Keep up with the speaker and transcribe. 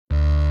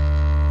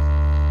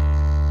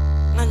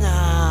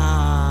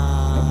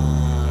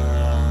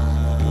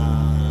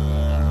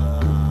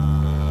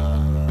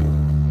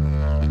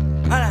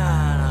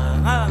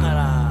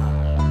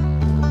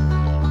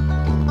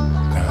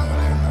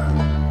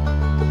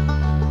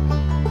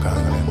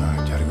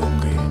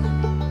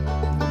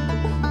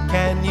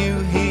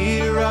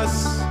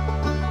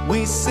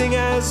We sing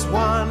as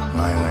one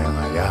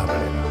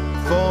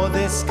for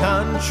this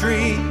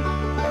country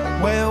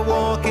we're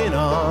walking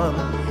on.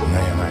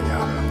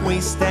 We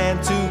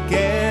stand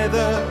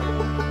together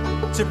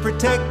to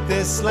protect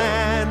this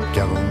land.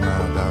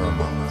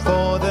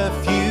 For the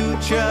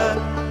future,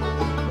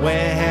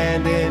 we're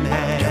hand in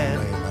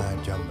hand.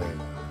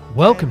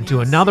 Welcome to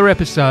another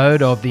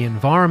episode of the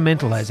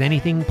Environmental as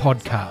Anything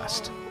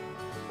podcast.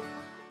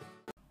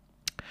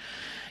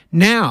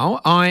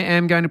 Now, I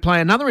am going to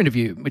play another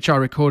interview, which I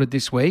recorded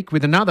this week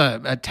with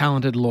another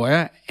talented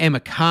lawyer, Emma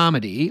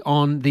Carmody,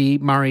 on the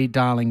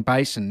Murray-Darling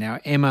Basin. Now,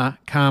 Emma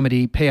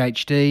Carmody,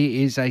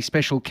 PhD, is a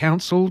special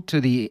counsel to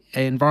the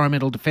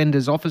Environmental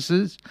Defenders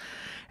Officers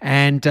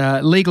and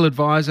legal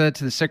advisor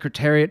to the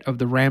Secretariat of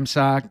the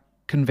Ramsar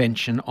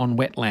Convention on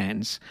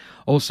Wetlands,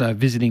 also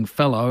visiting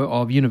fellow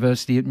of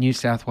University of New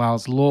South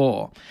Wales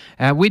Law.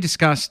 We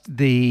discussed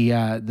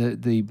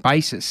the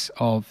basis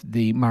of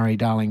the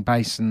Murray-Darling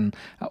Basin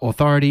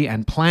Authority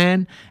and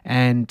plan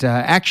and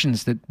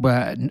actions that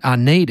are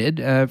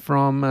needed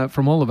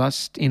from all of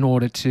us in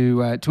order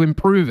to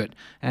improve it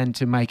and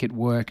to make it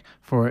work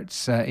for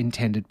its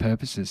intended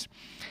purposes.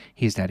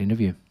 Here's that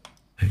interview.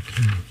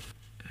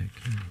 Okay.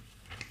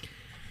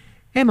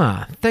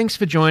 Emma, thanks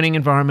for joining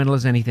Environmental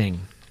as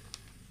Anything.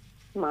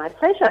 My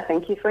pleasure.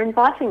 Thank you for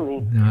inviting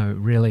me. No,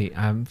 really,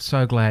 I'm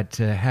so glad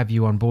to have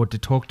you on board to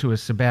talk to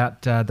us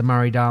about the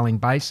Murray-Darling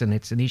Basin.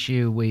 It's an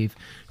issue we've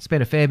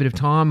spent a fair bit of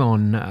time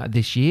on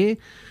this year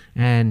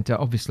and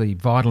obviously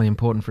vitally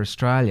important for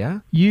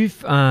Australia.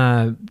 You've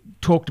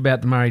talked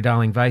about the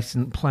Murray-Darling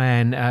Basin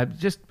plan.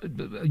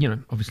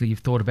 Obviously you've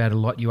thought about it a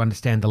lot. You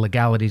understand the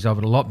legalities of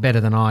it a lot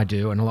better than I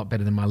do and a lot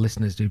better than my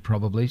listeners do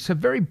probably. So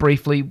very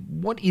briefly,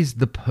 what is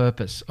the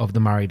purpose of the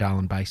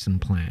Murray-Darling Basin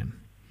plan?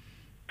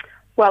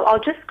 Well,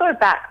 I'll just go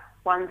back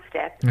one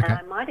step okay. and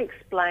I might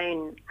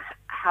explain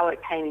how it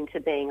came into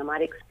being. I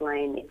might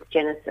explain its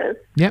genesis.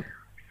 Yep.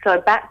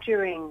 So back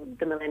during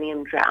the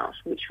Millennium Drought,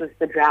 which was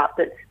the drought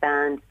that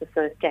spanned the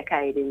first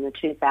decade in the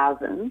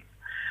 2000s,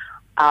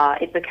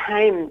 it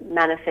became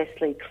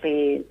manifestly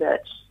clear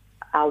that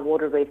our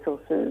water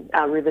resources,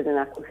 our rivers and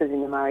aquifers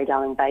in the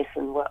Murray-Darling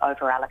Basin were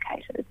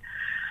over-allocated.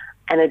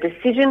 And a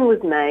decision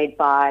was made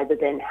by the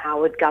then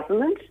Howard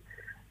government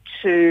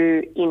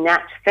to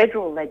enact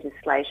federal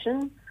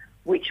legislation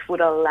which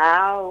would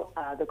allow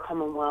the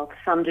Commonwealth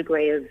some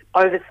degree of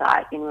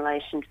oversight in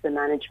relation to the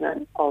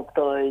management of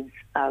those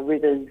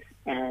rivers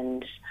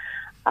and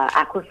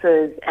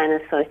aquifers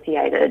and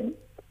associated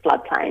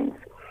floodplains.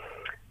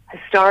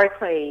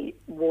 Historically,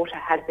 water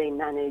had been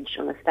managed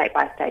on a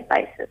state-by-state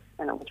basis,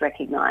 and it was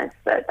recognised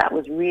that that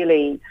was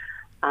really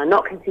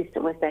not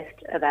consistent with best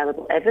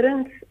available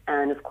evidence.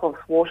 And of course,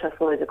 water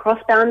flows across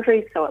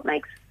boundaries, so it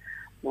makes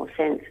more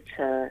sense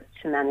to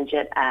manage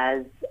it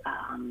as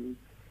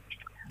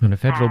on a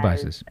federal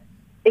basis.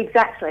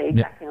 Exactly,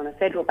 on a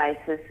federal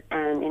basis,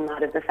 and in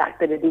light of the fact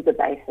that it is a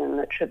basin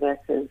that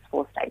traverses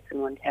 4 states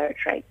and 1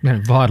 territory.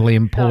 A vitally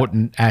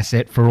important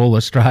asset for all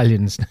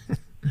Australians.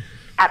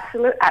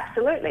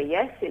 Absolutely,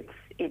 yes.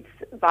 It's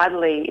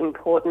vitally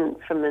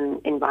important from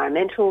an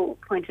environmental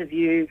point of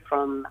view,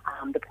 from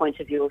the point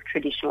of view of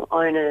traditional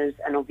owners,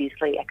 and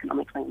obviously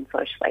economically and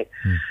socially.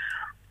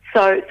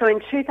 So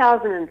in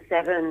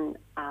 2007,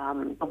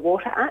 a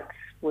Water Act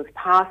was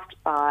passed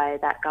by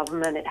that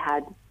government. It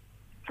had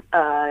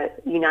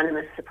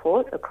unanimous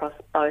support across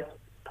both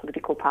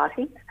political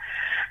parties.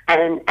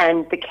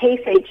 And the key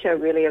feature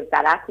really of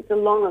that act, it's a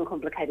long and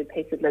complicated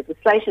piece of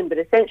legislation, but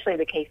essentially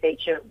the key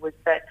feature was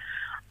that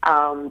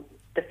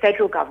the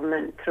federal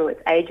government, through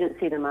its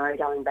agency, the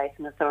Murray-Darling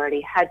Basin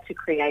Authority, had to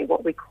create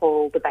what we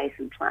call the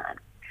Basin Plan.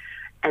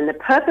 And the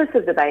purpose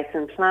of the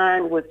Basin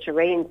Plan was to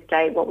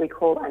reinstate what we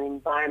call an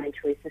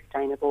environmentally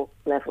sustainable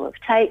level of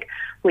take,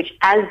 which,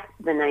 as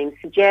the name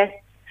suggests,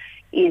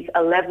 is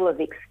a level of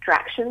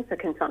extraction for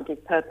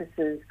consumptive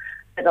purposes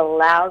that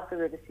allows the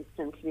river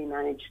system to be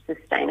managed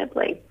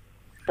sustainably.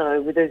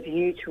 So with a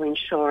view to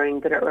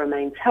ensuring that it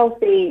remains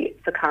healthy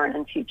for current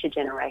and future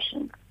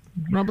generations.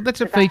 Right, but that's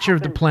a feature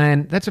of the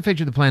plan. That's a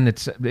feature of the plan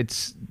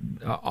that's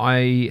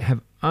I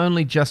have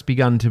only just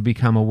begun to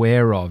become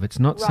aware of. It's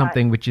not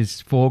something which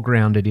is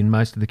foregrounded in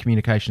most of the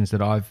communications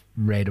that I've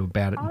read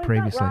about it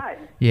previously. Right?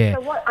 Yeah.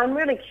 So I'm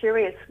really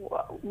curious.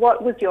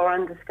 What was your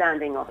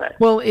understanding of it?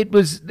 Well, it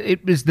was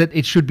that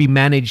it should be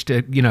managed,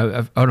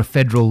 on a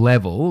federal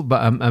level,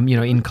 but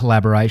in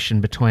collaboration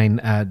between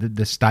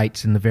the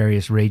states and the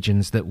various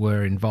regions that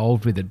were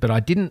involved with it. But I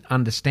didn't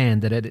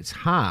understand that at its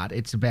heart,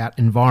 it's about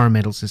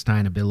environmental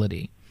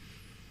sustainability.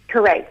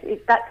 Correct.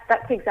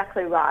 That's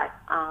exactly right.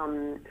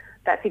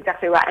 That's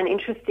exactly right. And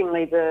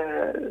interestingly,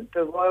 the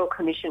Royal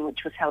Commission,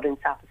 which was held in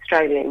South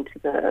Australia into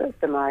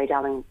the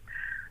Murray-Darling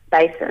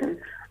Basin,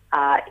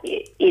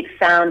 it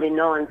found in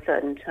no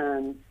uncertain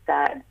terms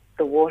that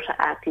the Water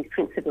Act is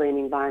principally an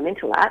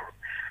environmental act.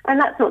 And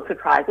that's not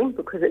surprising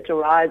because it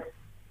derives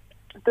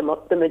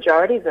the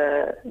majority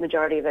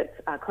of its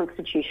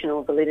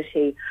constitutional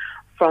validity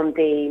from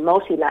the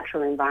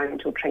multilateral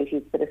environmental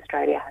treaties that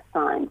Australia has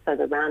signed. So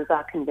the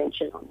Ramsar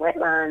Convention on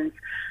Wetlands,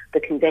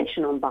 the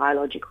Convention on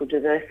Biological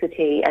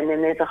Diversity, and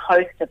then there's a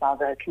host of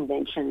other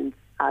conventions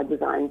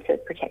designed to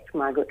protect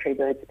migratory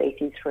bird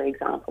species, for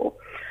example.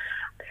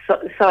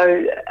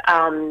 So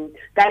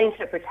that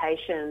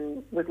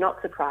interpretation was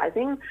not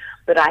surprising,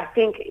 but I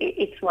think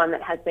it's one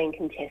that has been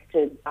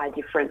contested by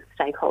different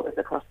stakeholders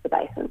across the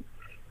basin.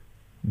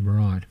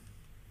 Right.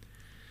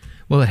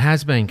 Well, it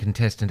has been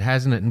contested,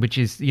 hasn't it? And which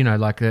is,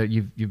 like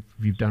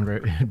you've done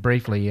very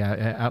briefly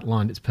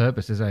outlined its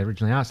purpose as I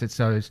originally asked it.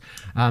 So,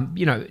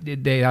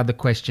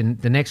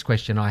 the next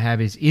question I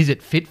have is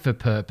it fit for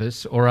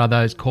purpose, or are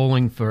those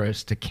calling for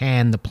us to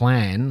can the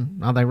plan?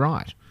 Are they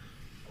right?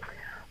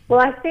 Well,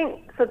 I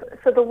think so.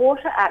 The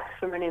Water Act,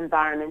 from an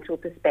environmental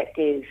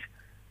perspective,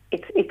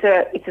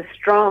 it's a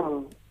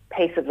strong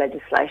piece of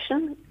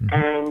legislation,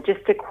 and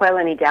just to quell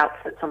any doubts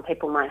that some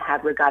people might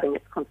have regarding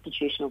its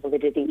constitutional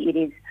validity, it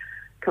is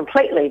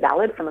completely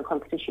valid from a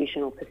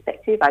constitutional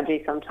perspective. I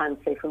do sometimes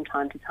see from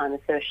time to time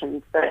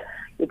assertions that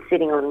it's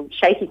sitting on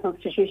shaky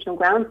constitutional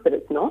grounds, but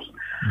it's not.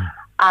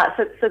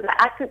 So the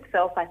Act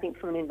itself, I think,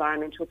 from an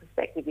environmental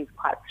perspective, is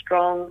quite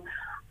strong.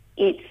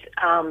 It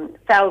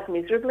fails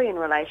miserably in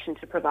relation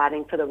to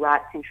providing for the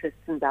rights, interests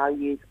and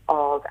values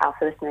of our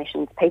First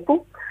Nations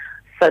people.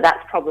 So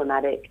that's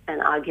problematic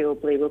and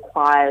arguably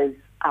requires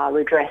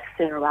redress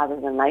sooner rather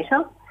than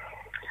later.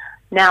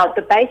 Now,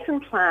 the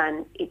Basin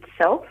Plan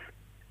itself,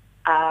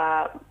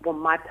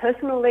 my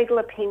personal legal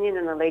opinion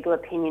and the legal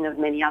opinion of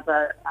many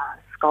other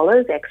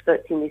scholars,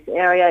 experts in this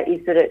area,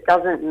 is that it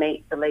doesn't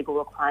meet the legal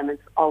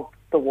requirements of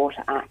the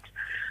Water Act.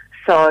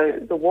 So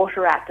the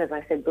Water Act, as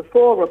I said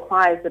before,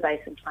 requires the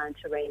Basin Plan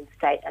to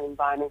reinstate an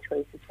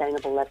environmentally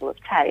sustainable level of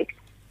take.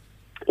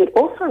 It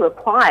also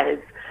requires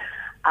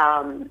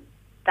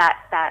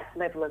that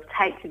level of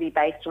take to be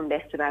based on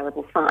best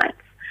available science.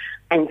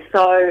 And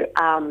so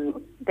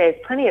there's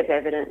plenty of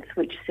evidence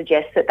which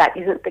suggests that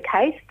isn't the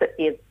case,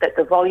 that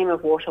the volume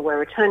of water we're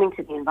returning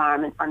to the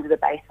environment under the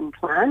Basin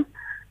Plan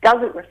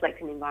doesn't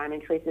reflect an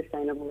environmentally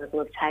sustainable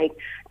level of take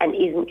and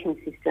isn't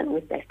consistent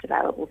with best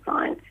available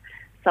science.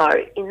 So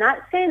in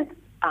that sense,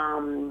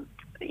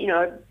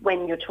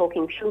 when you're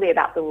talking purely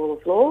about the rule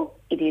of law,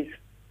 it is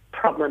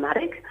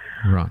problematic.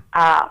 Right.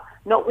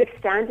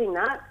 Notwithstanding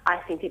that, I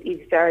think it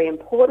is very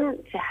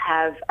important to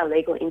have a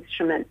legal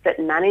instrument that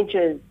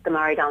manages the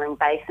Murray-Darling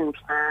Basin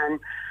Plan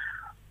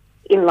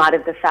in light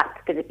of the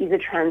fact that it is a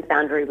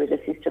transboundary river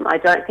system. I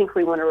don't think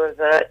we want to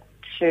revert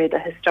to the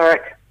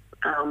historic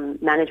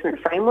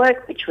management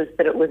framework, which was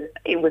that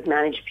it was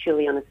managed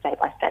purely on a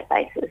state-by-state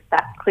basis.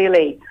 That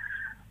clearly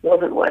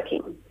wasn't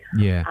working.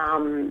 Yeah.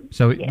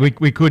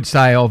 We could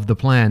say of the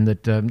plan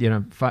that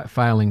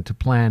failing to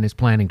plan is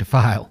planning to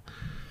fail.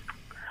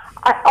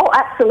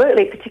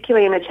 Absolutely,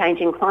 particularly in a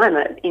changing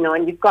climate,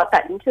 and you've got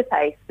that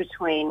interface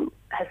between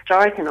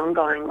historic and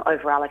ongoing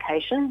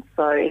over-allocation,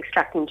 so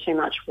extracting too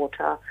much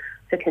water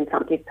for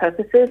consumptive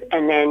purposes,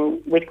 and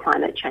then with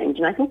climate change.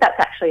 And I think that's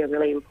actually a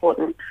really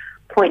important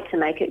point to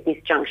make at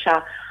this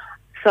juncture.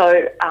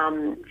 So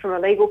from a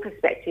legal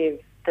perspective,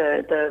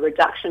 the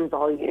reduction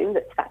volume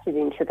that's factored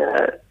into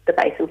the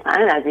Basin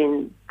Plan, as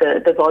in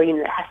the volume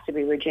that has to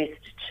be returned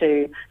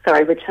to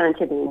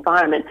the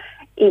environment,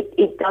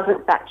 it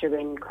doesn't factor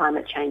in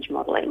climate change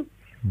modelling.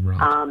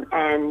 Right.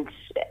 And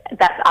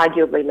that's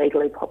arguably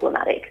legally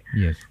problematic.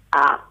 Yes.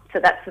 So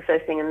that's the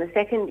first thing. And the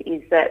second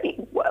is that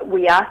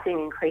we are seeing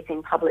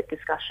increasing public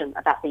discussion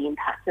about the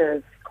impact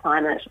of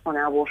climate on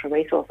our water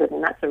resources,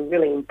 and that's a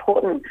really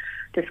important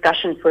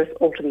discussion for us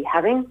all to be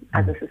having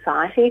as a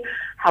society.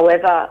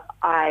 However,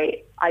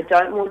 I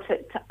don't want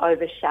it to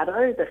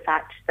overshadow the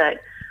fact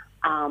that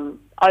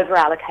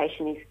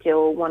over-allocation is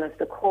still one of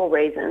the core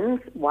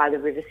reasons why the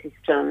river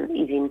system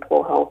is in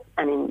poor health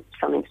and in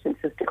some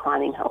instances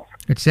declining health.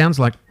 It sounds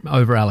like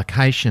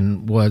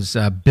over-allocation was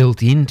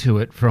built into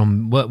it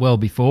from well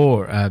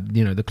before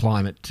the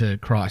climate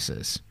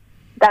crisis.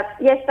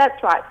 Yes,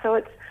 that's right.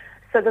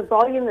 So the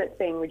volume that's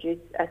being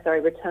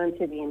returned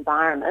to the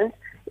environment,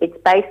 it's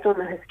based on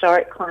the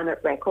historic climate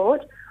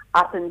record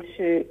up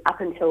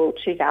until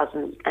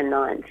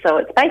 2009. So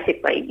it's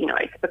basically,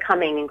 it's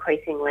becoming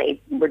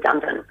increasingly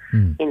redundant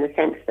in the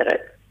sense that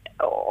it's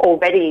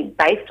already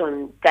based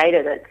on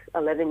data that's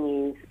 11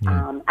 years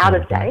out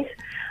of date,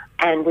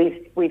 and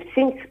we've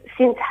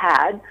since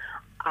had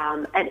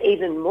an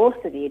even more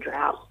severe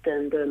drought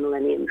than the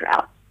Millennium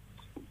Drought.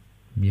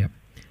 Yep.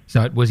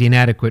 So it was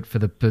inadequate for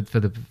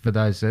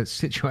those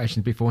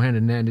situations beforehand,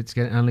 and it's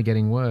only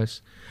getting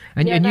worse.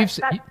 And that's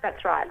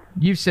right.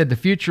 You've said the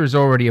future is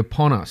already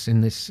upon us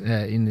in this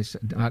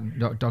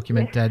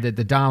document. Yes. That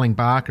the Darling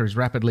Barker is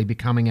rapidly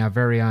becoming our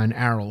very own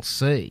Aral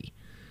Sea.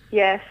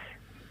 Yes.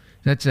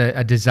 That's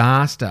a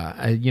disaster.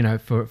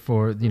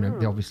 For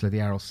obviously the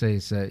Aral Sea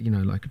is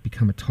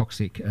become a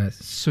toxic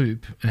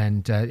soup,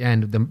 and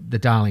the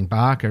Darling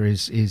Barker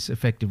is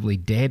effectively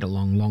dead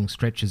along long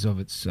stretches of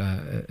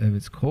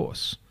its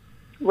course.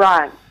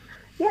 Right.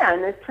 Yeah,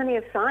 and there's plenty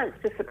of science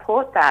to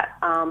support that.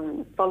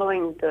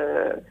 Following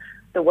the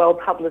the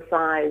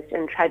well-publicised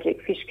and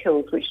tragic fish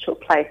kills which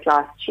took place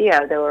last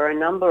year, there were a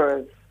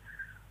number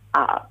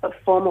of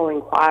formal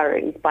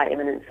inquiries by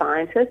eminent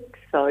scientists.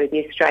 So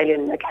the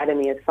Australian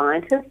Academy of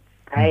Scientists,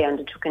 they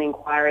undertook an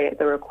inquiry at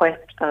the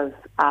request of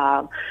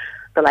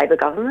the Labor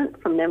government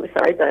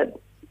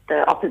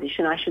the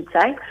opposition, I should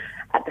say,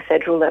 at the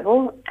federal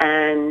level,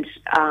 and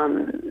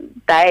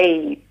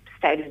they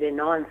stated in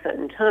no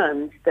uncertain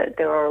terms that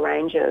there are a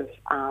range of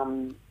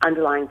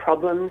underlying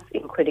problems,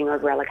 including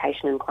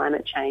over-allocation and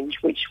climate change,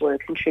 which were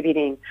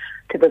contributing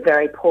to the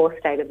very poor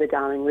state of the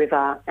Darling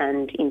River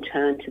and in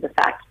turn to the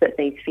fact that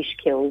these fish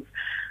kills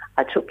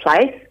took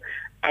place.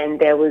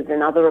 And there was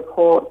another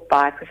report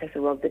by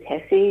Professor Rob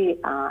Vitesi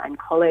and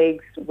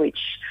colleagues which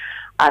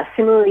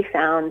similarly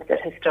found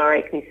that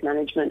historic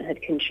mismanagement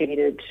had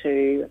contributed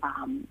to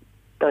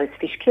those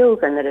fish kills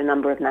and that a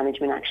number of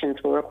management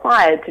actions were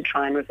required to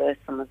try and reverse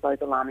some of those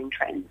alarming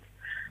trends.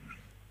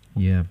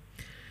 Yeah.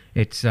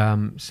 It's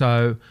and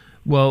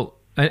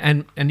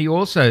you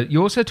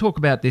also talk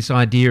about this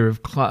idea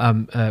of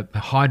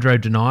hydro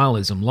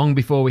denialism. Long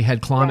before we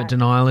had climate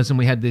denialism,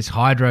 we had this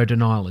hydro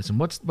denialism.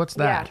 What's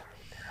that? Yeah.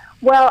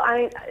 Well,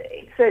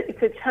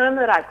 it's a term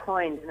that I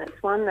coined, and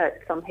it's one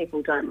that some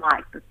people don't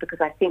like because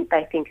they think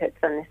it's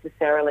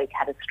unnecessarily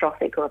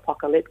catastrophic or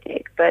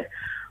apocalyptic. But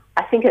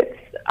I think it's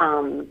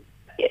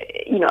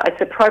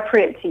it's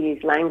appropriate to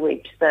use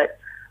language that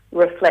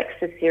reflects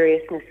the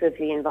seriousness of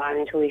the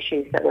environmental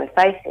issues that we're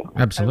facing.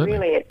 Absolutely. So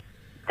really,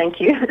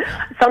 thank you.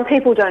 Some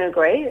people don't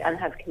agree and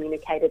have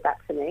communicated that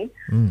to me,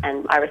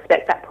 and I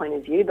respect that point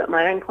of view. But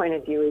my own point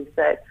of view is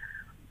that,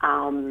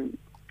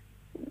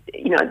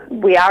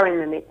 we are in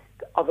the midst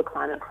of a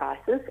climate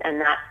crisis, and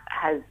that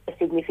has a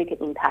significant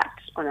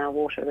impact on our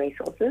water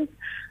resources.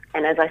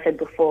 And as I said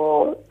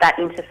before, that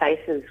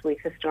interfaces with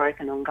historic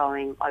and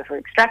ongoing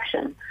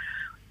over-extraction.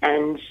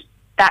 And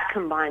that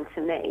combined,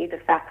 to me, the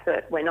fact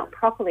that we're not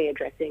properly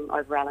addressing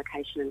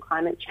over-allocation and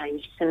climate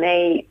change, to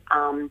me,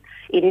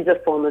 it is a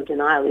form of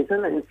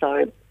denialism. And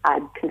so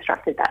I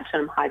constructed that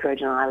term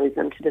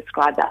hydrodenialism to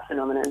describe that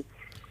phenomenon.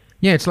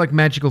 Yeah, it's like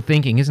magical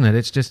thinking, isn't it?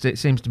 It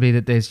seems to be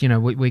that there's,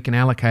 we can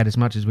allocate as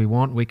much as we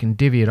want. We can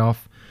divvy it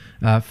off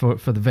for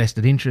the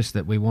vested interest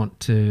that we want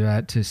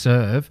to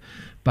serve.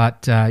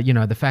 But,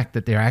 the fact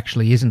that there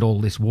actually isn't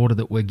all this water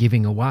that we're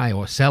giving away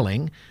or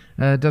selling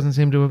doesn't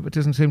seem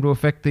to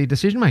affect the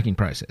decision-making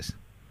process.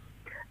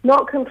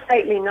 Not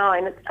completely, no.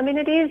 And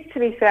it is, to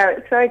be fair,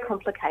 it's very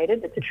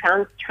complicated. It's a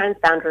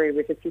transboundary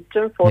river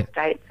system, 4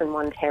 states and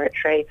 1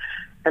 territory.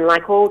 And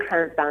like all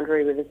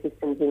transboundary river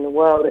systems in the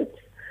world, it's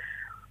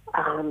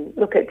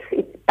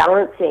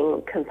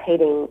balancing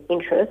competing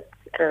interests,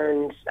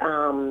 and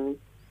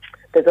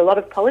there's a lot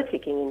of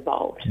politicking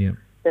involved. Yeah.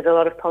 There's a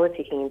lot of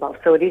politicking involved,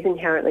 so it is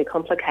inherently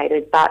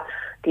complicated, but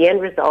the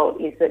end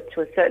result is that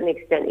to a certain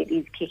extent it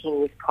is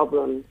kicking this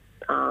problem,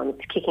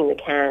 it's kicking the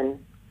can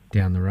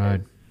down the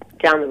road.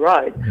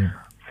 Yeah.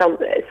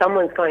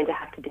 Someone's going to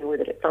have to deal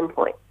with it at some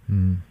point.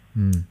 Mm.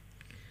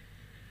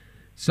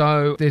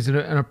 So there's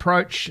an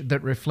approach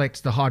that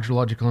reflects the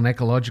hydrological and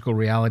ecological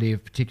reality of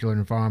a particular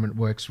environment,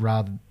 works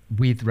rather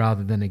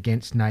than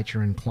against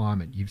nature and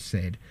climate, you've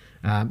said.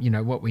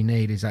 What we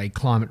need is a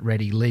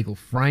climate-ready legal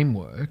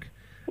framework.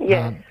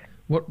 Yes.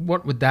 What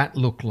would that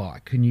look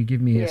like? Can you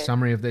give me a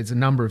summary of? There's a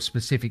number of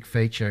specific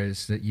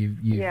features that you've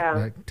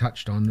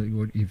touched on,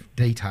 that you've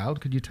detailed.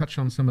 Could you touch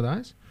on some of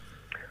those?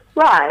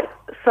 Right.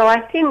 So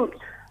I think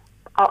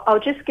I'll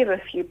just give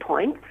a few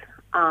points.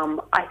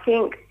 I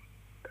think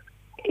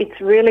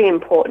it's really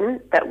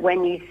important that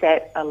when you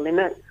set a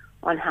limit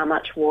on how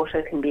much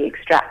water can be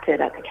extracted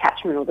at the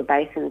catchment or the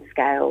basin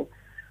scale,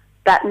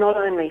 that not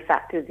only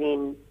factors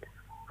in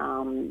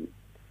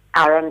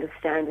our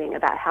understanding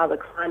about how the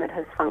climate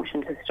has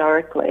functioned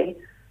historically,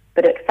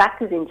 but it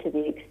factors into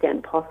the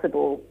extent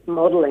possible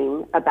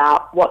modelling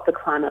about what the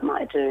climate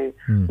might do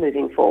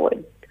moving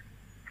forward.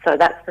 So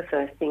that's the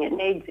first thing. It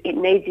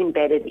needs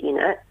embedded in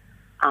it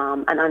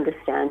an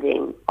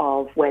understanding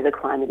of where the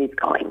climate is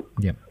going.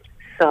 Yep.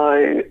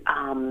 So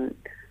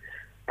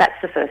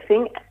that's the first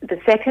thing. The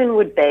second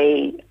would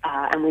be,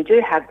 and we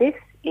do have this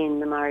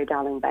in the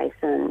Murray-Darling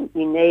Basin,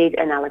 you need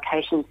an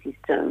allocation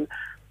system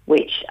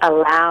which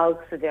allows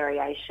for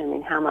variation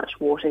in how much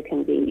water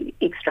can be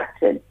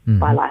extracted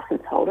by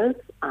licence holders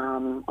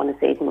on a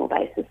seasonal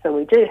basis. So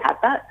we do have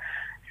that.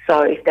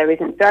 So if there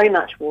isn't very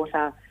much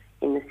water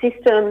in the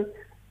system,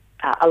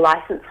 a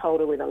licence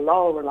holder with a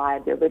lower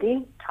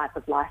reliability type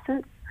of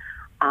licence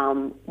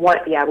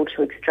won't be able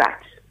to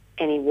extract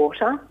any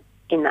water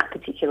in that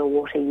particular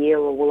water year,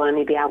 or will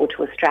only be able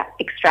to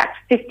extract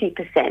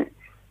 50%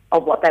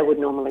 of what they would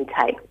normally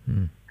take.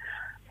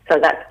 So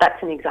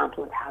that's an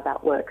example of how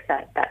that works,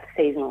 that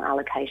seasonal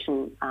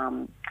allocation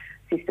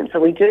system. So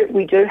we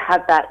do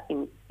have that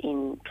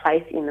in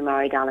place in the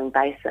Murray-Darling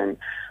Basin,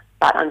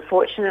 but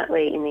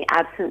unfortunately, in the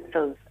absence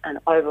of an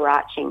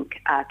overarching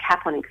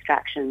cap on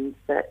extractions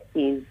that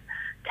is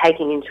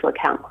taking into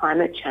account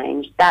climate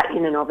change, that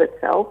in and of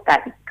itself,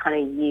 that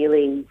kind of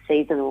yearly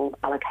seasonal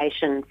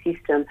allocation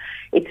system,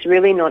 it's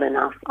really not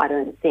enough, I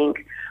don't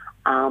think,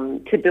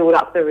 to build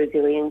up the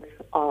resilience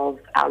of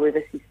our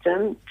river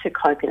system to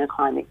cope in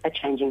a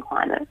changing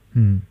climate.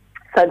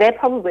 So they're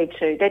probably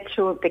they're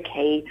two of the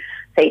key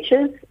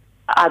features.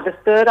 The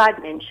third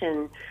I'd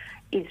mention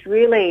is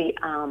really,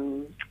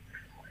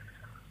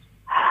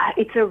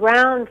 it's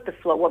around the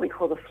flow, what we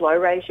call the flow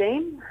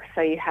regime.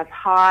 So you have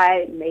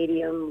high,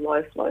 medium,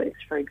 low flows,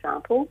 for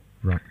example.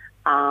 Right.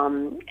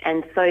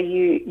 And so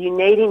you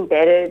need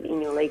embedded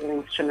in your legal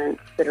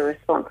instruments that are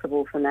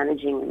responsible for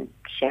managing and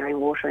sharing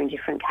water in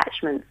different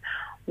catchments,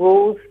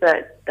 rules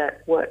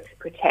that work to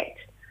protect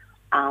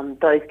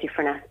those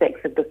different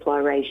aspects of the flow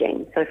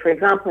regime. So, for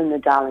example, in the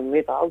Darling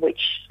River,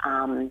 which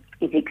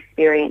is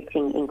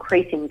experiencing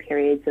increasing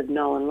periods of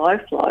no and low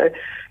flow,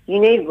 you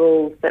need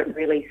rules that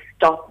really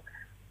stop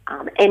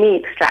any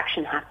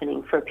extraction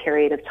happening for a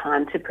period of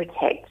time to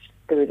protect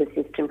the river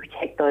system,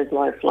 protect those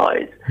low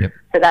flows. Yep.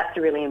 So that's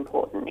really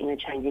important in a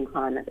changing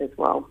climate as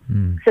well.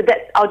 So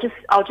that I'll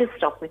just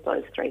stop with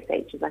those three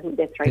features. I think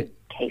they're three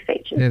key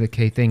features. They're the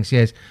key things,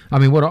 yes. I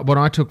mean, what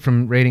I took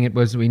from reading it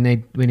was we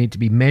need to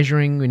be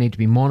measuring, we need to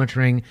be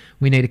monitoring,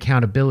 we need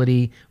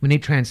accountability, we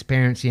need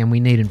transparency, and we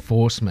need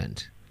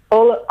enforcement.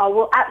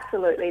 Well,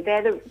 absolutely.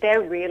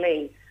 They're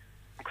really,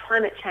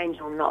 climate change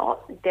or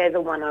not, they're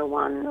the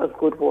 101 of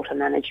good water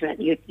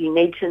management. You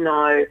need to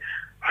know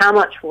how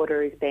much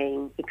water is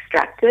being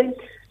extracted.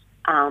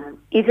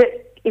 Is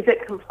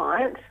it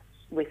compliant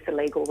with the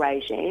legal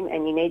regime?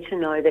 And you need to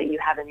know that you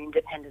have an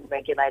independent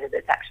regulator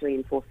that's actually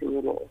enforcing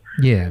the law.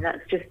 Yeah.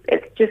 And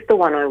it's just the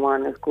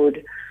 101 of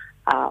good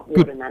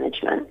water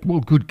management.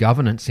 Well, good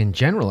governance in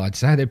general, I'd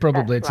say. They're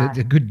probably it's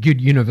a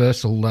good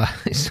universal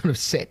sort of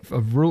set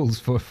of rules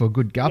for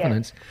good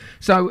governance. Yes.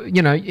 So,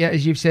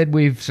 as you've said,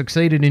 we've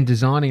succeeded in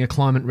designing a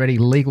climate-ready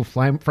legal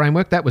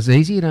framework. That was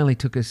easy. It only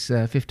took us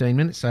 15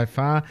 minutes so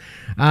far.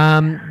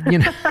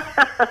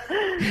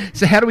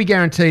 So how do we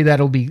guarantee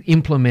that'll be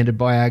implemented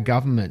by our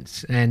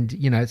governments? And,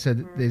 so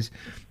that there's,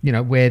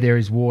 where there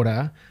is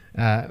water,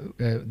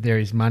 there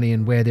is money,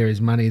 and where there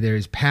is money, there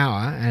is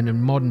power. And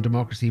in modern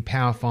democracy,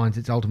 power finds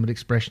its ultimate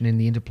expression in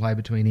the interplay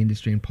between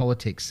industry and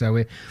politics. So,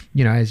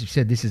 as you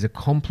said, this is a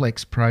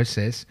complex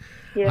process.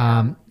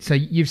 Yeah. So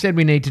you've said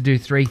we need to do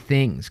three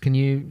things. Could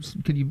you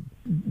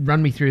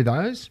run me through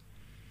those?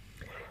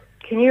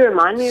 Can you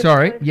remind me?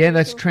 Sorry,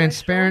 that's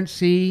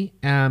transparency,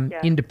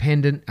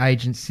 independent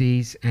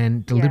agencies,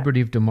 and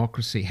deliberative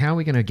democracy. How are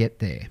we going to get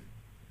there?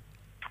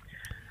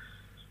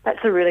 That's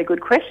a really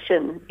good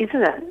question,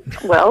 isn't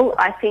it? Well,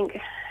 I think,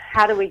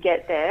 how do we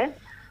get there?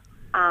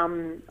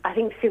 I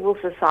think civil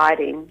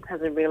society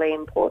has a really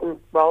important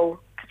role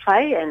to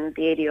play, and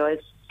the EDO has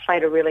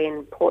played a really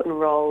important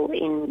role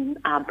in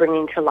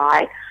bringing to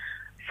light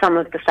some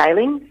of the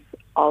failings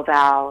of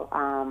our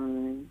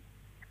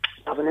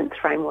governance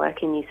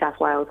framework in New South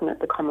Wales and at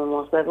the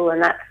Commonwealth level,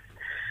 and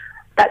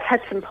that's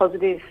had some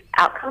positive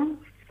outcomes.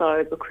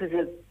 So because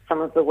of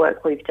some of the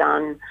work we've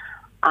done,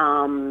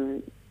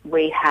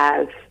 we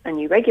have a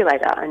new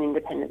regulator, an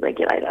independent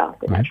regulator,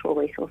 the Natural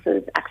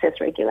Resources Access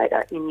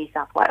Regulator in New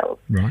South Wales.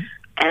 Right.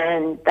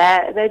 And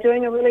they're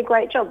doing a really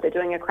great job. They're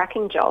doing a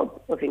cracking job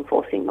of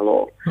enforcing the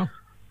law. Oh.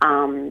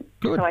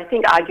 So I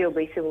think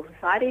arguably civil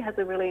society has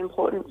a really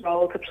important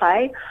role to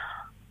play.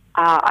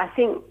 I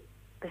think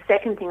the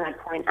second thing I'd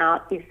point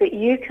out is that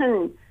you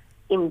can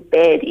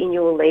embed in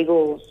your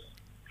legal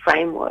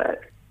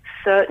framework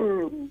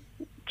certain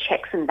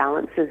checks and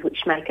balances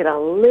which make it a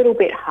little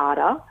bit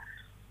harder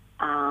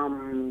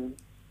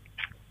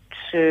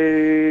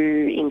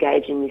to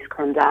engage in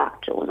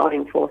misconduct or not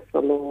enforce the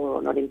law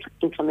or not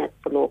implement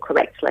the law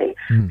correctly.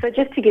 So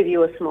just to give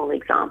you a small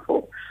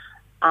example,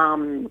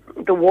 the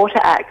Water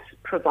Act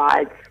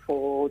provides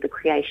for the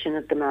creation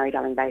of the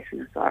Murray-Darling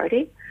Basin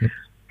Authority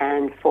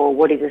and for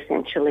what is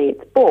essentially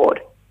its board.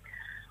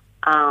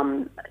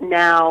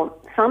 Now,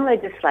 some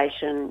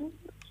legislation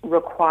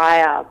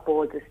require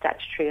boards of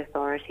statutory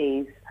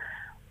authorities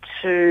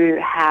to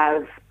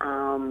have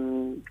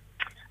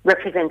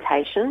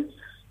representation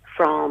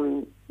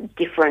from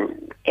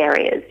different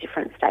areas,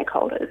 different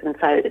stakeholders. And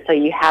so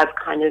you have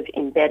kind of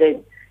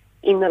embedded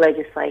in the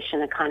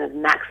legislation a kind of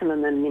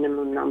maximum and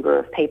minimum number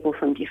of people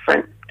from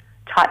different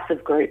types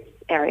of groups,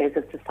 areas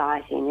of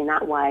society, and in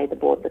that way the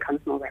board becomes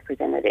more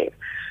representative.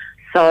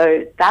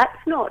 So that's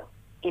not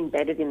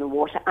embedded in the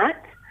Water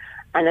Act,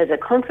 and as a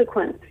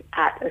consequence,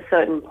 at a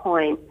certain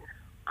point,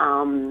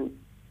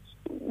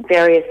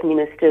 various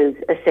ministers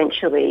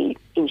essentially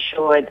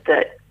ensured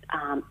that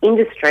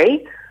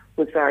industry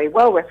was very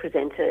well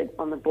represented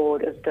on the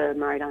board of the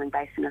Murray-Darling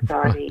Basin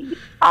Authority,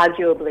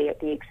 arguably at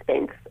the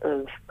expense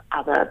of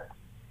other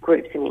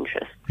groups and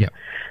interests. Yep.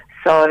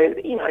 So,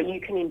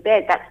 you can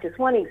embed, that's just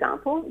one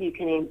example, you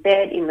can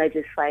embed in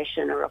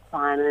legislation a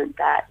requirement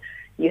that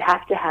you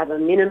have to have a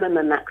minimum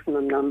and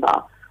maximum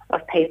number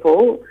of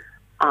people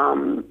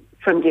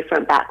from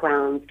different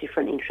backgrounds,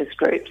 different interest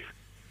groups,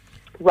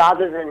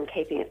 rather than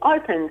keeping it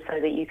open so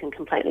that you can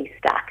completely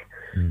stack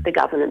the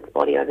governance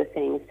body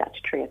overseeing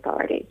statutory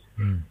authority.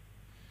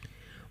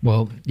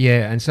 Well,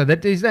 yeah, and so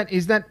is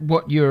that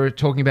what you're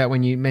talking about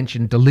when you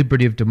mentioned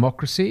deliberative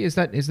democracy? Is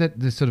that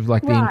the sort of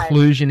like the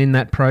inclusion in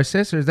that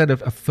process, or is that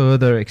a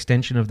further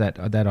extension of that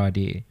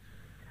idea?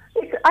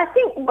 I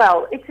think,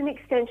 it's an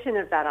extension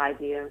of that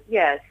idea.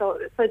 Yeah. So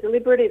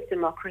deliberative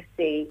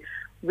democracy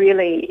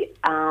really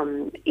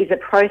is a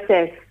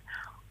process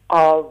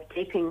of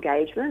deep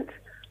engagement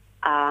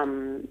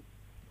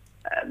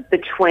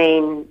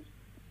between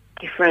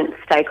different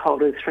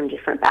stakeholders from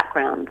different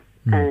backgrounds.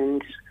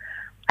 And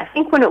I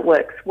think when it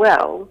works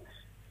well,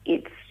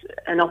 it's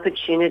an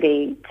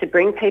opportunity to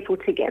bring people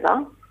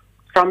together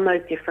from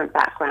those different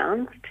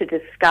backgrounds to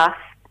discuss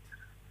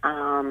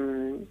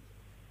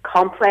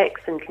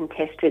complex and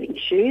contested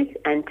issues,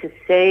 and to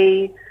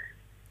see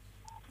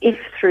if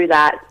through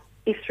that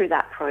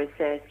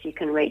process you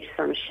can reach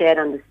some shared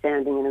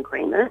understanding and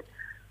agreement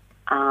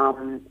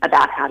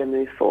about how to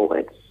move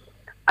forward.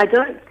 I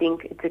don't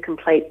think it's a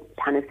complete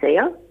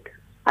panacea.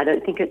 I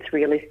don't think it's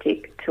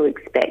realistic to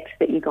expect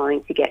that you're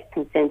going to get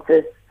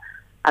consensus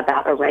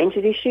about a range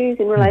of issues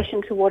in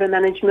relation to water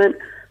management,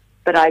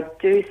 but I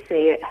do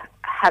see it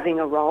having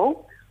a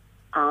role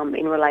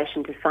in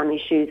relation to some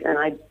issues, and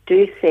I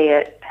do see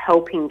it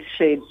helping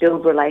to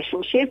build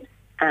relationships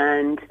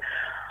and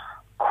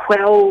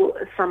quell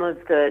some of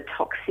the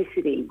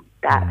toxicity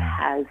that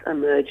has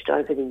emerged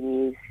over the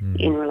years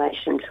in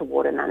relation to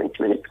water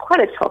management. It's quite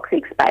a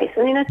toxic space,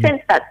 and in a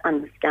sense that's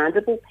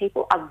understandable.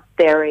 People are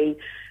very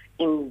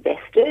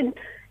invested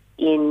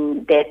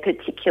in their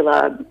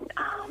particular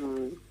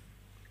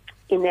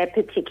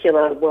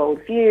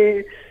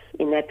worldview,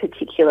 in their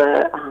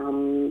particular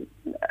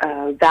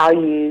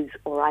values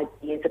or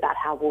ideas about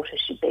how water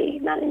should be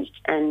managed.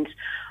 And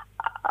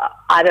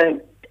I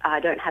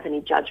don't have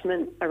any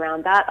judgment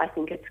around that. I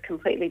think it's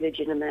completely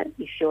legitimate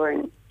if you're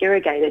an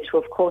irrigator to,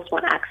 of course,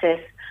 want access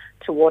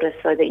to water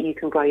so that you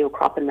can grow your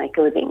crop and make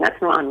a living.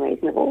 That's not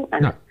unreasonable.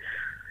 And No.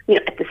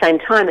 At the same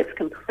time, it's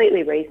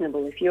completely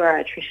reasonable if you are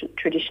a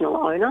traditional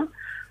owner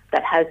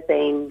that has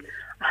been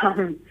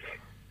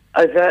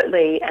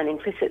overtly and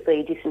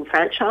implicitly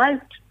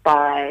disenfranchised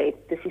by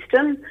the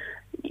system,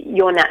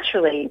 you're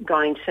naturally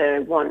going to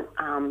want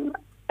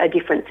a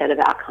different set of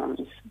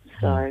outcomes.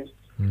 So,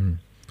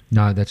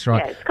 No, that's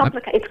right. yeah,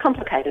 it's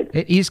complicated.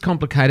 It is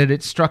complicated.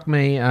 It struck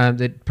me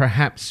that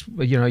perhaps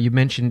you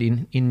mentioned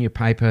in your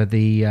paper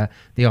the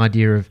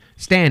idea of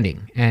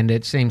standing, and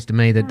it seems to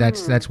me that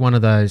that's one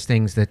of those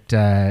things that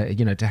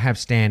to have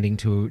standing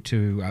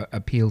to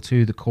appeal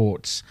to the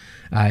courts.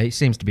 It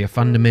seems to be a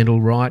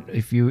fundamental right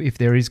if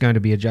there is going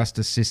to be a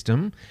justice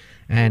system.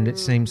 And it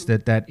seems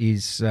that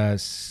is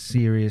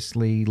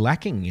seriously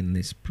lacking in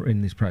this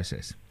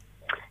process.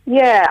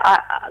 Yeah,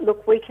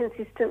 look, we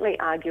consistently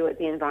argue at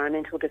the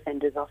Environmental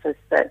Defenders Office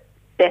that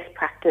best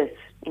practice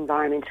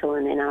environmental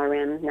and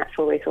NRM,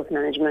 natural resource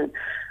management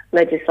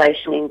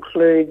legislation,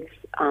 includes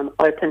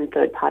open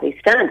third-party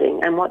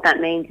standing. And what that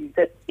means is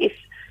that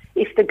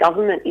if the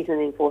government isn't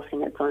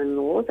enforcing its own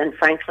laws, and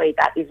frankly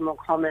that is more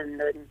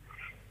common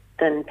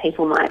than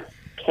people might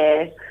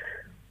care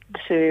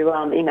to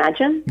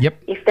imagine.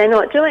 Yep. If they're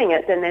not doing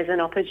it, then there's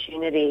an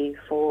opportunity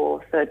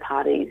for third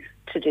parties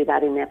to do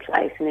that in their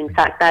place. And in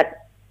fact, that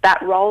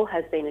role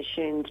has been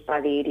assumed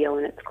by the EDO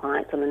and its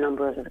clients on a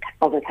number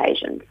of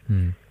occasions.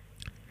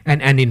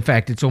 And in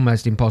fact, it's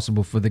almost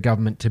impossible for the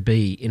government to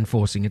be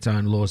enforcing its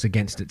own laws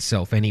against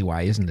itself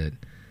anyway, isn't it?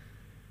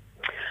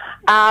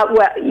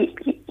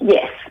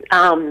 Yes.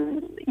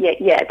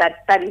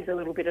 That is a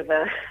little bit of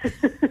a...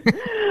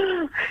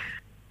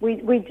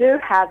 We do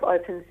have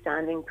open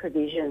standing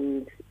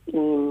provisions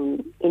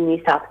in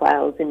New South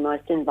Wales in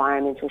most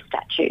environmental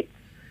statutes,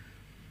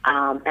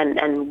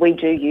 and we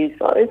do use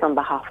those on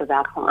behalf of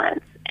our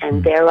clients.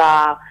 And there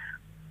are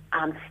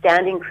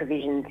standing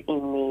provisions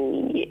in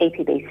the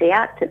EPBC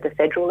Act at the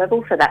federal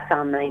level, so that's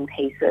our main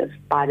piece of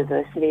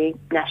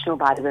national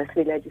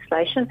biodiversity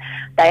legislation.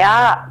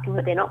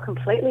 They're not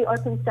completely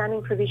open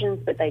standing provisions,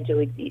 but they do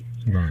exist.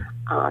 Right.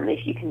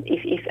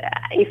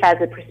 If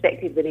as a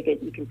prospective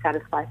litigant you can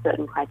satisfy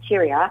certain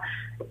criteria,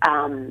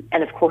 and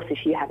of course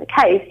if you have a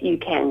case, you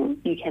can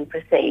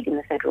proceed in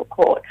the federal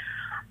court.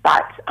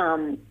 But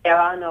there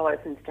are no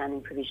open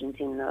standing provisions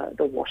in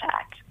the Water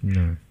Act.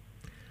 No.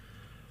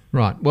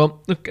 Right. Well,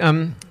 look,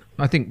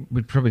 I think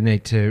we probably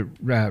need to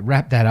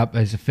wrap that up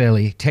as a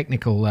fairly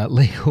technical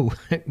legal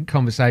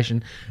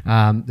conversation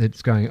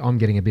that's going. I'm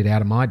getting a bit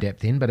out of my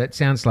depth in, but it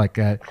sounds like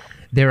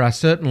there are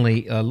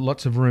certainly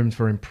lots of room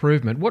for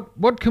improvement.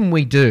 What can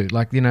we do?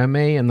 Like,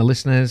 me and the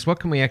listeners, what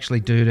can we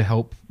actually do to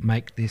help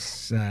make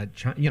this,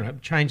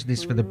 change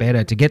this for the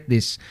better, to get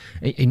this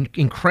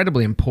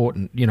incredibly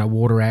important,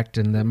 Water Act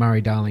and the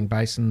Murray-Darling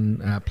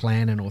Basin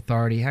Plan and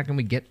Authority?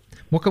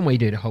 What can we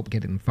do to help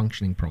get them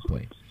functioning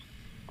properly?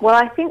 Well,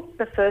 I think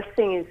the first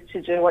thing is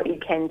to do what you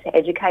can to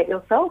educate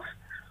yourself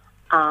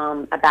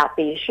about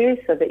the issue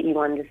so that you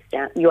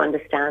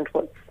understand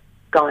what's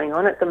going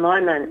on. At the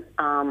moment,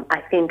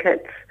 I think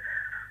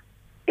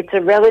it's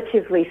a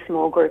relatively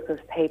small group of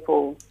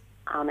people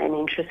and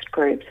interest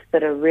groups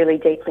that are really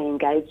deeply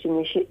engaged in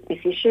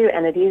this issue,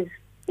 and it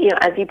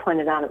as you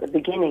pointed out at the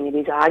beginning, it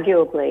is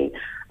arguably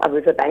a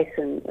river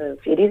basin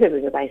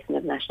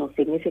of national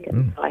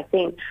significance. So I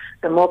think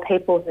the more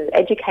people who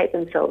educate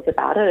themselves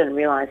about it and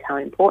realise how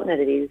important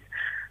it is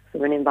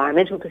from an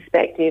environmental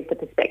perspective, the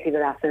perspective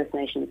of our First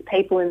Nations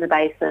people in the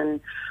basin,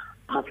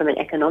 from an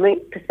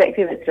economic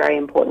perspective, it's very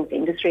important for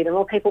industry. The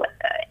more people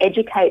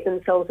educate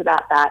themselves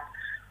about that,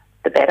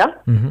 the better.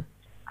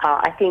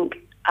 I think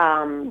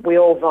we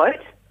all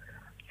vote,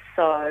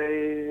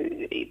 so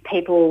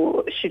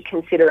people should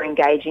consider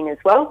engaging as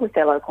well with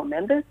their local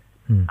members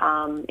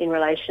in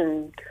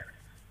relation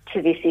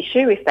to this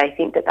issue if they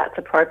think that that's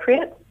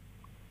appropriate.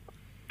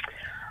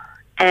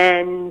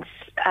 And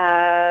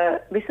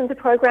listen to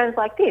programs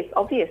like this,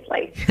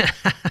 obviously.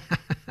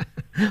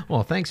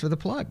 Well, thanks for the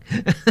plug.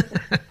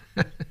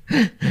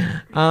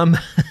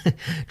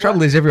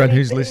 Trouble is, everyone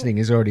who's listening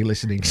is already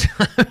listening.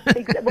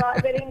 Well,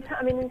 but in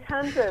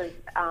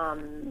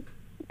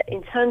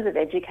terms of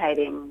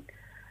educating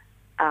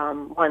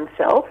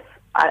oneself,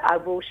 I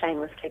will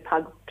shamelessly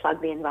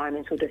plug the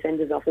Environmental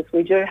Defenders Office.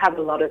 We do have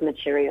a lot of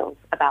materials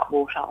about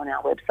water on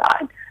our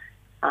website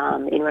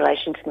in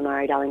relation to the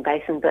Murray-Darling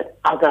Basin, but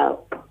other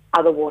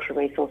water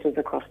resources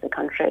across the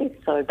country.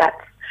 So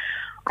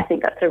I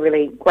think that's a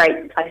really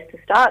great place to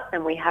start.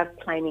 And we have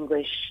plain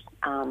English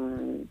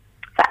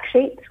fact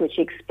sheets which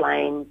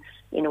explain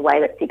in a way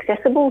that's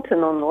accessible to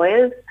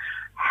non-lawyers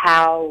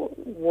how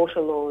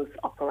water laws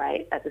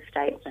operate at the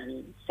state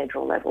and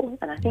federal level.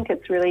 And I think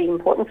it's really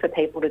important for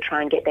people to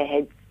try and get their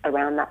heads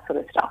around that sort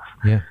of stuff.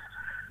 Yeah,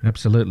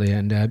 absolutely.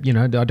 And, I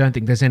don't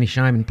think there's any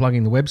shame in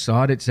plugging the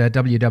website. It's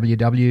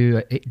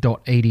www.edo.org.au.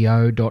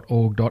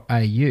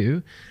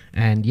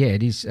 And, yeah,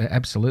 it is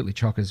absolutely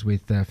chockers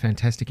with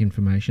fantastic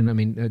information. I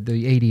mean, the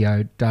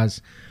EDO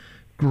does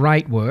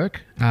great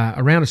work.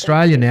 Around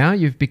Australia now,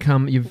 you've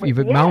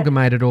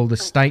amalgamated all the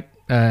state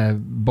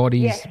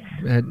bodies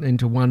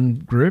into one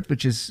group,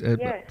 which is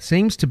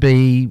seems to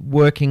be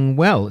working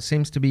well. It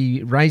seems to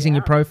be raising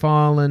your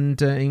profile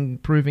and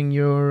improving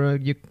your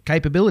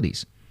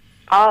capabilities.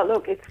 Oh,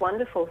 look, it's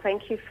wonderful.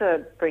 Thank you for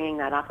bringing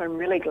that up. I'm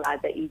really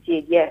glad that you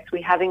did. Yes,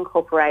 we have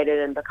incorporated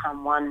and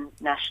become one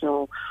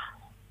national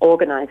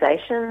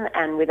organisation,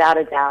 and without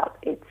a doubt,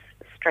 it's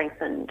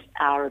strengthened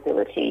our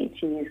ability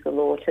to use the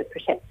law to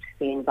protect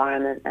the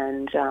environment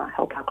and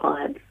help our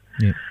clients.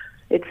 Yeah.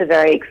 It's a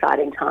very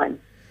exciting time.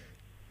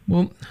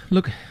 Well,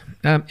 look,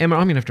 Emma, I'm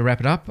going to have to wrap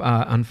it up.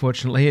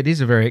 Unfortunately, it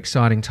is a very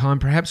exciting time.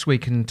 Perhaps we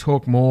can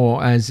talk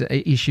more as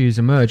issues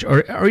emerge.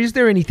 Or is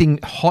there anything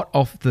hot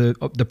off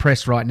the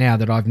press right now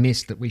that I've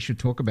missed that we should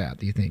talk about,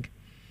 do you think?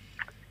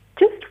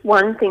 Just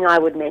one thing I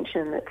would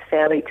mention that's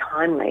fairly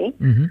timely.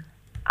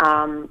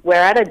 We're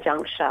at a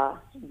juncture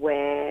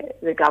where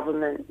the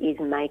government is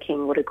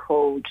making what are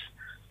called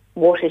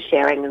water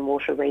sharing and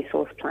water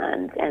resource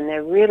plans, and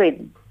they're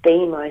really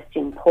the most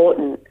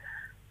important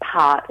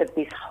part of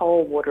this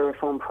whole water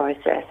reform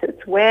process.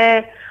 It's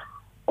where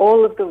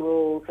all of the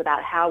rules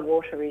about how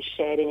water is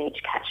shared in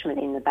each catchment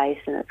in the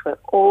basin, it's where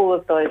all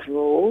of those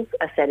rules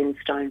are set in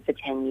stone for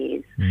 10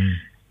 years.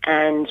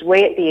 And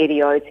we at the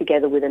EDO,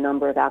 together with a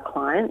number of our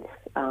clients,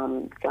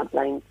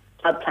 floodplain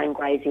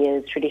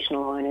graziers,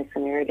 traditional owners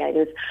and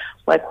irrigators,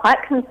 we're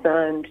quite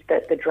concerned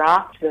that the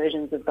draft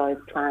versions of those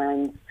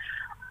plans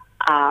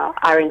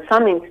are in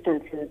some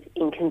instances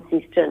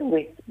inconsistent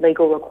with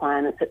legal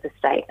requirements at the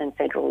state and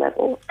federal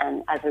level,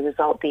 and as a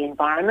result the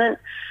environment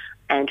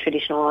and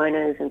traditional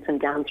owners and some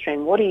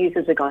downstream water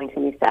users are going to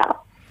miss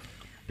out.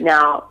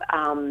 Now,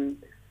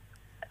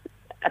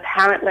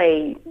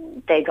 apparently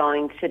they're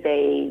going to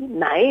be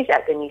made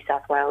at the New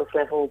South Wales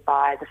level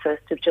by the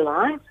 1st of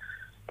July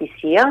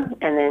this year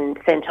and then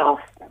sent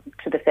off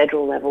to the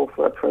federal level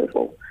for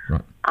approval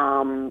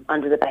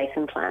under the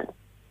Basin plan.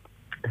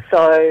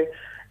 So,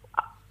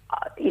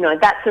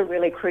 that's a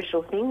really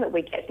crucial thing that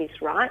we get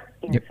this right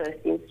in the first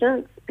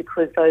instance,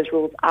 because those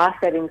rules are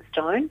set in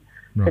stone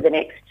for the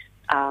next,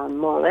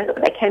 more or less.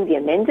 They can be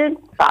amended,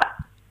 but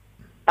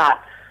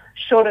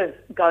short of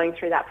going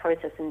through that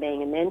process and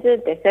being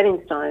amended, they're set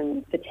in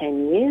stone for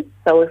 10 years.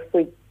 So if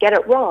we get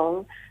it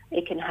wrong,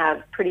 it can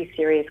have pretty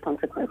serious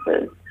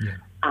consequences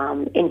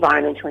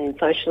environmentally and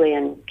socially,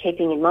 and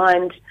keeping in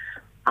mind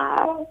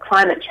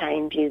climate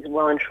change is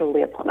well and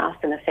truly upon us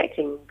and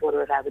affecting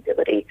water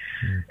availability.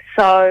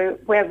 So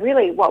what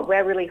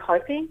we're really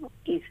hoping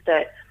is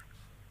that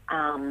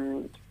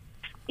some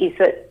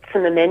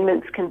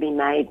amendments can be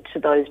made to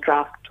those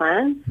draft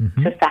plans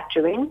to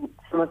factor in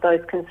some of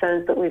those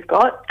concerns that we've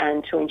got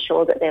and to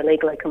ensure that they're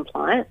legally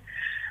compliant.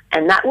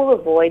 And that will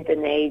avoid the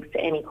need for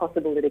any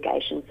possible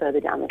litigation further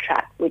down the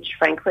track, which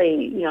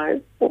frankly, we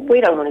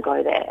don't want to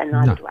go there, and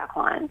neither do our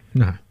clients.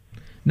 No.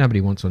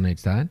 Nobody wants or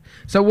needs that.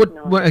 So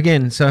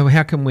so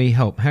how can we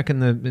help? How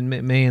can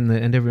me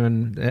and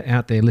everyone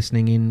out there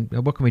listening in,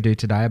 what can we do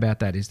today about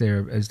that? Is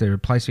there a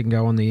place we can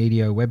go on the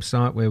EDO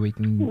website where we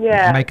can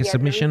make a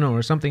submission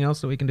or something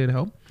else that we can do to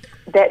help?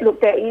 There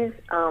is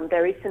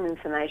some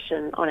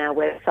information on our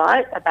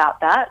website about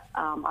that.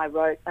 I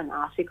wrote an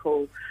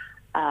article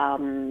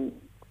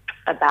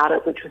about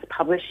it, which was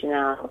published in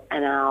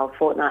our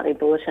fortnightly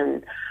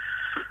bulletin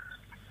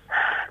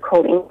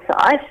called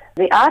Insight.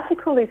 The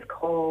article is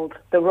called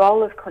The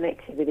Role of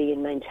Connectivity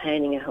in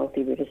Maintaining a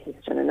Healthy River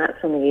System, and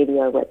that's on the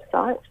EDO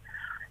website.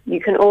 You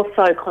can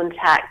also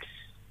contact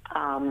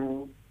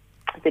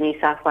the New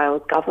South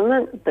Wales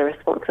Government, the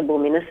responsible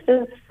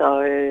ministers,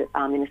 so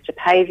Minister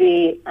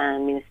Pavey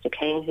and Minister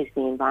Keane, who's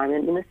the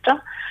Environment Minister.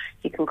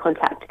 You can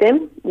contact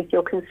them with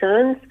your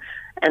concerns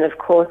and, of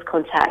course,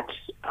 contact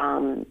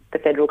the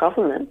federal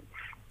government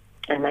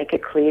and make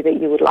it clear that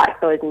you would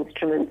like those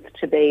instruments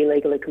to be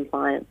legally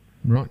compliant.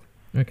 Right.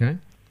 Okay.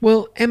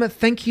 Well, Emma,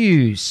 thank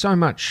you so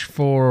much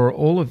for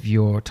all of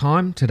your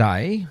time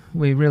today.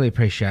 We really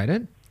appreciate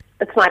it.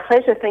 It's my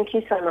pleasure. Thank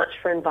you so much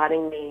for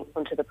inviting me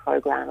onto the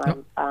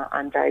program.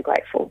 I'm very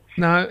grateful.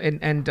 No,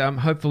 and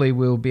hopefully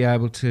we'll be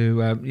able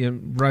to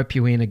rope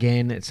you in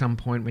again at some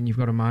point when you've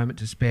got a moment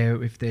to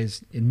spare. If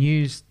there's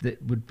news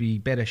that would be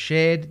better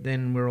shared,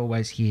 then we're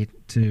always here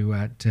to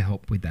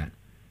help with that.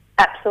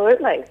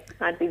 Absolutely.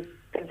 I'd be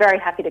very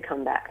happy to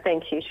come back.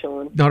 Thank you,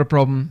 Sean. Not a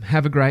problem.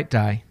 Have a great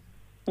day.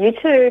 You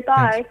too.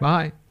 Bye. Thanks.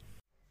 Bye.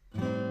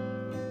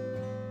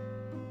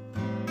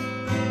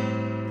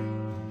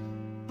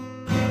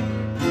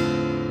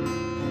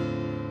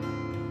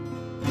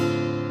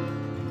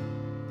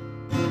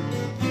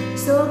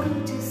 So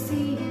good to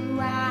see you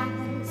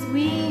as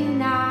we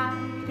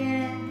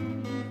united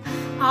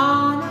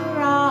on a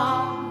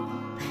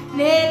rock,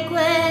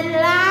 liquid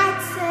light,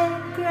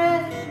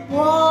 sacred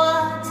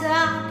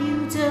water,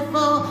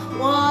 beautiful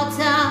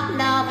water,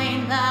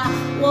 loving the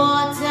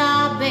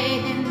water,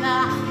 bathing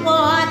the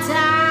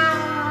water,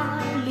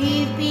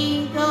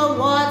 leaving the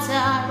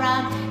water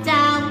run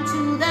down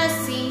to the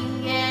sea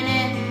in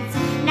its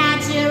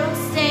natural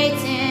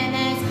state, in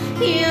its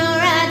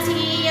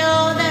purity.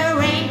 Oh, the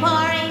rain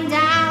pouring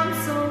down,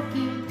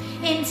 soaking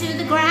into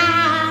the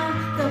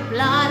ground, the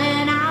blood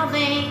in our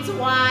veins,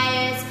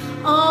 why it's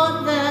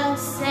all the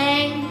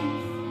same.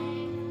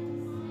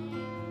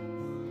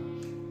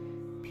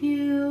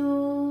 Pure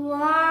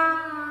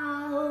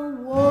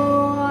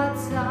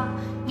water,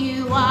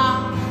 you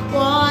are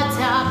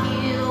water,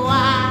 pure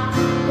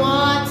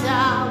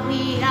water,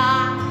 we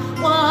are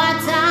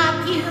water,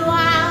 pure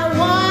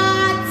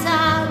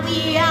water,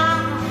 we are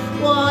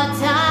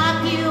water,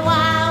 pure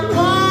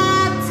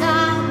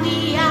water,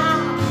 we are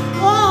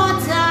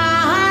water,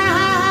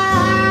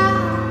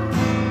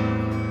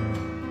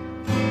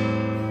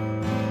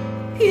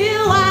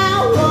 pure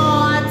water.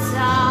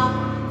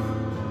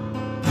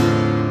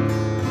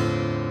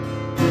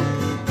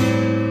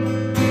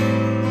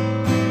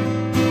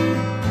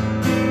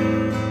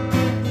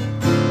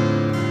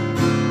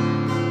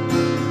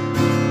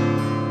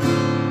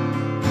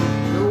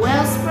 The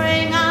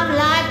wellspring of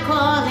life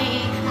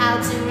calling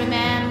out to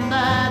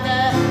remember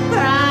the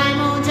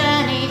primal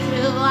journey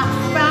through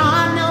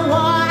from the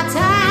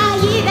water.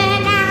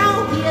 Even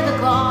now, hear the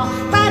call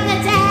from the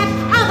depth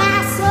of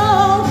our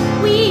soul.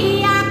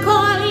 We are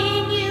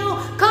calling you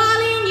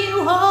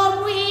home.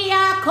 We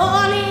are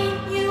calling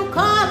you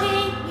home.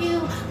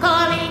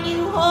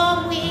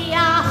 We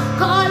are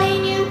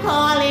calling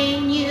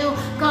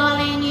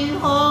you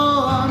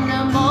home.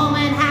 The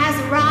moment has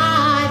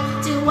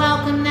arrived to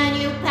welcome the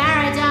new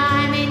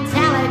paradigm.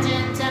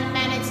 Intelligent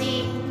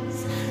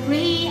amenities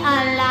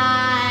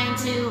realign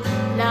to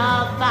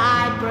love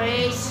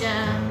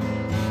vibration,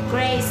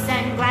 grace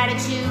and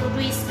gratitude,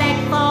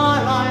 respect for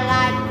all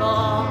life,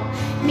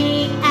 for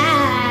me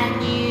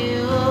and you.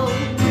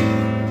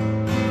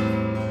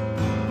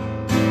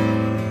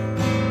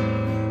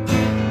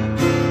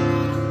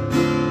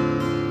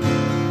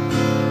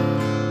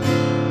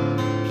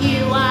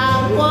 Pure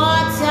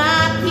water,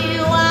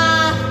 pure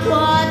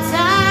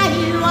water,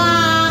 you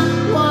are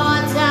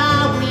water,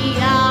 we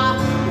are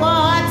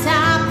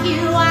water,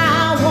 pure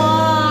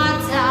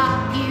water,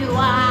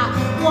 pure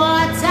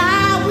water,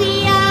 we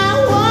are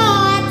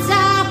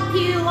water,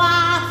 pure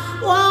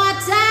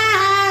water.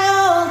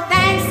 Oh,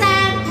 thanks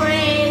and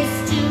praise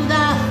to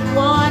the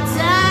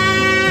water,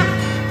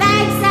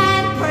 thanks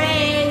and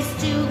praise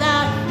to the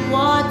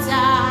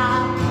water,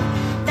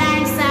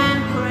 thanks and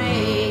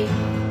praise.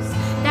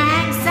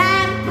 Thanks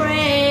and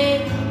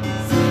praise,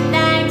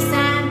 thanks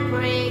and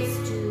praise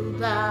to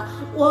the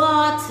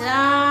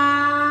water.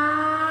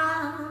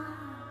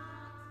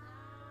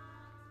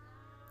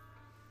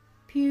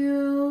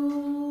 Pure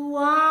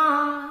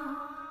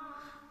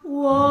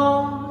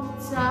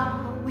water,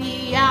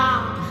 we are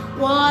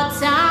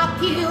water,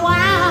 pure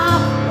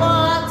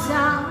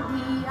water,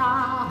 we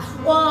are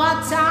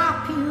water,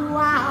 pure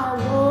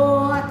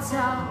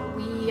water,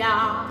 we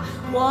are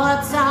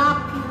water,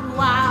 pure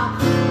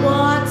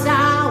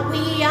water,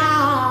 we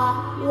are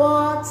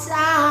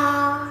water,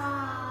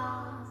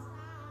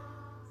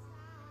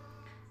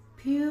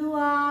 pure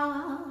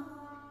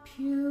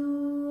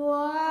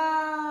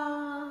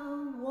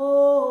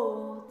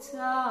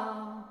water.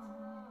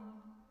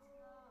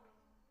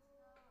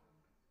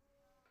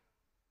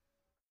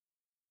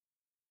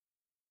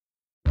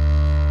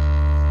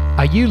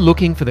 Are you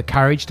looking for the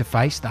courage to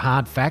face the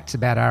hard facts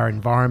about our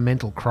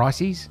environmental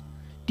crises?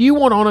 Do you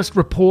want honest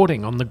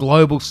reporting on the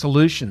global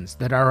solutions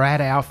that are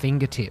at our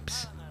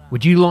fingertips?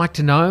 Would you like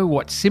to know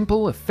what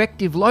simple,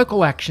 effective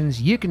local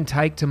actions you can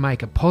take to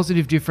make a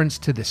positive difference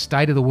to the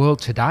state of the world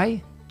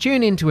today?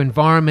 Tune in to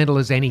Environmental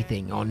as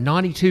Anything on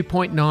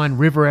 92.9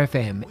 River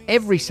FM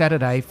every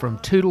Saturday from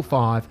 2 till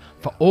 5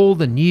 for all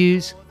the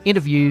news,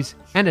 interviews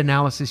and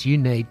analysis you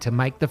need to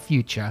make the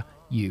future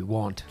you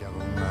want.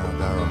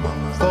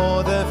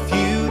 For the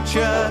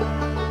future,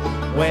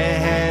 we're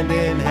hand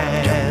in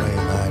hand.